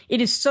It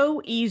is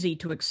so easy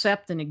to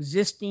accept an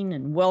existing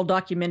and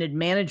well-documented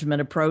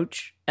management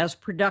approach as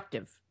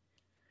productive.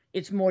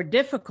 It's more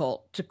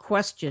difficult to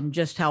question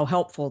just how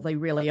helpful they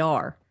really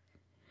are.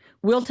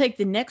 We'll take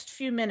the next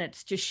few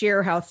minutes to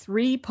share how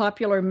three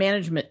popular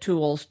management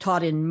tools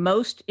taught in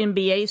most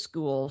MBA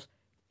schools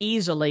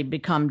easily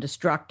become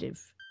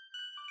destructive.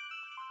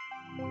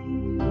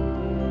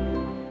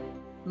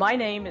 My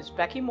name is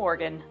Becky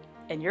Morgan,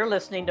 and you're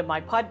listening to my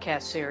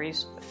podcast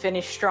series,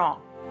 Finish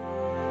Strong.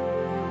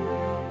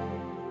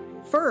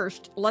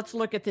 First, let's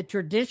look at the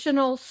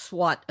traditional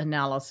SWOT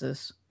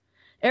analysis.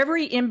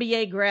 Every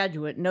MBA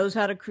graduate knows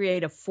how to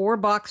create a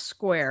four-box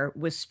square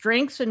with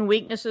strengths and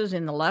weaknesses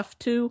in the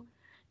left two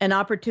and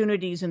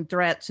opportunities and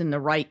threats in the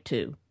right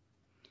two.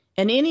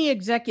 And any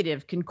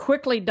executive can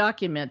quickly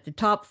document the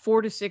top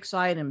 4 to 6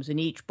 items in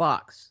each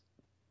box.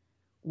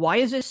 Why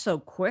is this so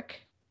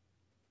quick?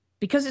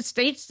 Because it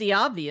states the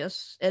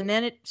obvious, and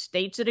then it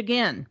states it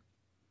again.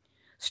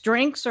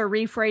 Strengths are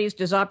rephrased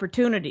as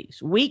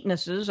opportunities.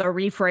 Weaknesses are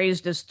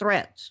rephrased as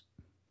threats.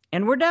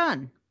 And we're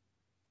done.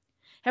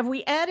 Have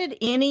we added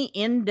any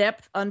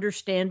in-depth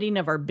understanding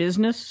of our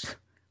business?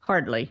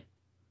 Hardly.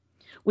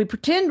 We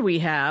pretend we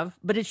have,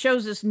 but it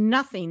shows us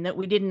nothing that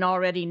we didn't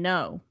already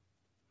know.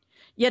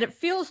 Yet it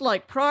feels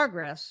like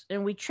progress,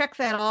 and we check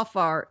that off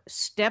our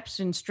steps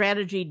in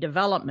strategy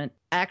development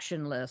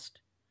action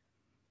list.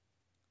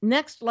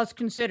 Next, let's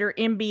consider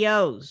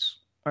MBOs,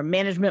 or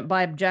management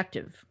by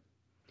objective.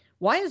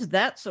 Why is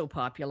that so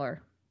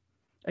popular?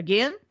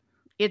 Again,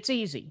 it's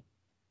easy.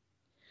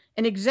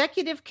 An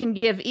executive can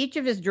give each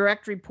of his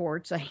direct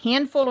reports a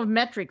handful of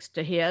metrics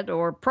to hit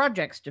or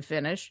projects to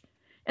finish,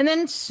 and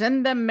then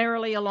send them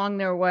merrily along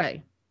their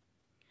way.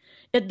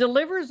 It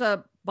delivers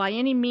a by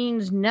any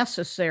means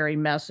necessary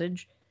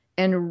message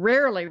and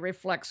rarely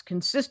reflects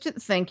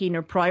consistent thinking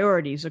or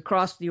priorities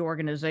across the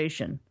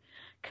organization.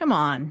 Come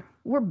on,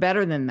 we're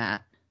better than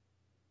that.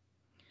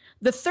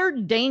 The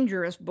third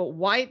dangerous but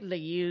widely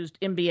used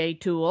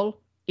MBA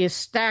tool is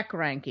stack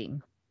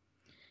ranking.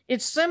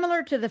 It's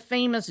similar to the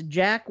famous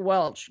Jack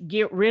Welch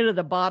get rid of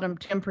the bottom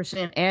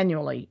 10%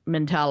 annually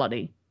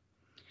mentality.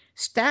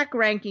 Stack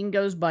ranking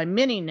goes by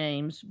many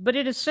names, but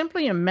it is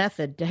simply a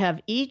method to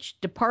have each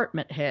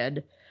department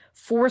head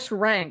force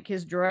rank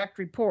his direct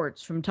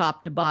reports from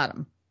top to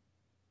bottom.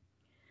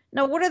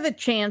 Now, what are the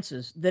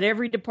chances that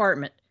every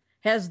department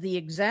has the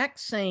exact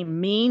same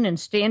mean and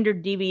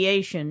standard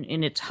deviation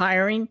in its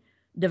hiring,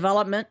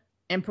 development,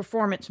 and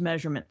performance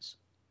measurements?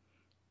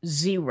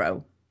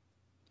 0.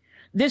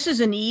 This is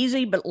an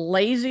easy but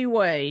lazy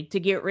way to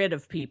get rid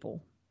of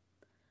people.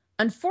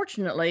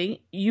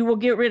 Unfortunately, you will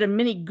get rid of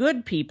many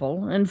good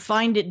people and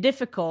find it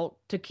difficult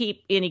to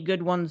keep any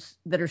good ones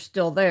that are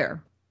still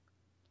there.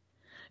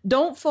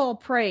 Don't fall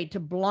prey to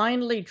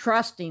blindly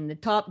trusting the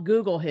top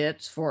Google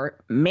hits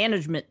for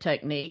management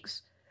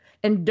techniques,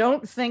 and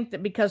don't think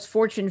that because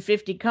Fortune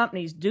 50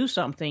 companies do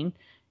something,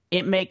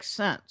 it makes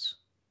sense.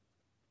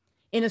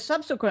 In a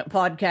subsequent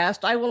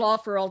podcast, I will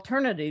offer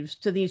alternatives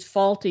to these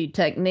faulty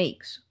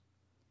techniques.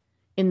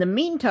 In the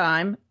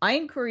meantime, I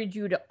encourage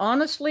you to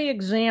honestly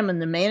examine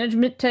the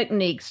management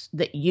techniques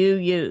that you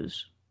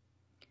use.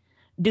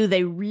 Do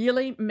they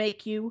really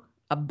make you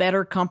a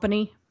better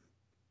company?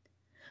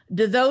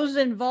 Do those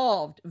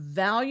involved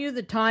value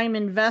the time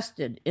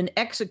invested in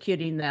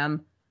executing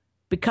them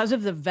because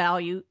of the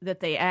value that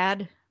they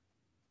add?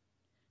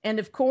 And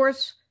of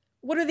course,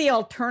 what are the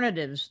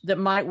alternatives that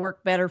might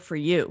work better for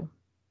you?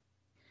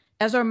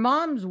 As our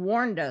moms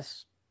warned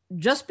us,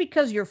 just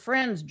because your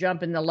friends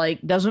jump in the lake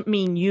doesn't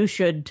mean you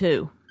should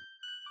too.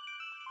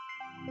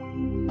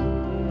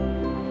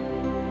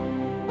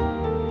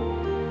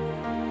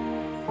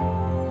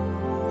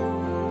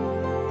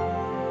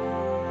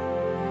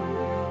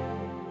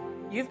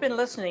 You've been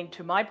listening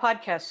to my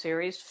podcast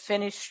series,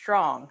 Finish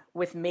Strong,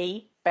 with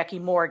me, Becky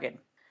Morgan.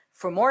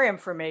 For more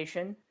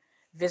information,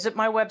 visit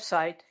my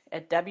website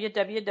at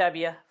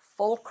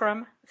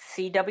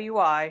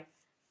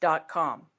www.fulcrumcwi.com.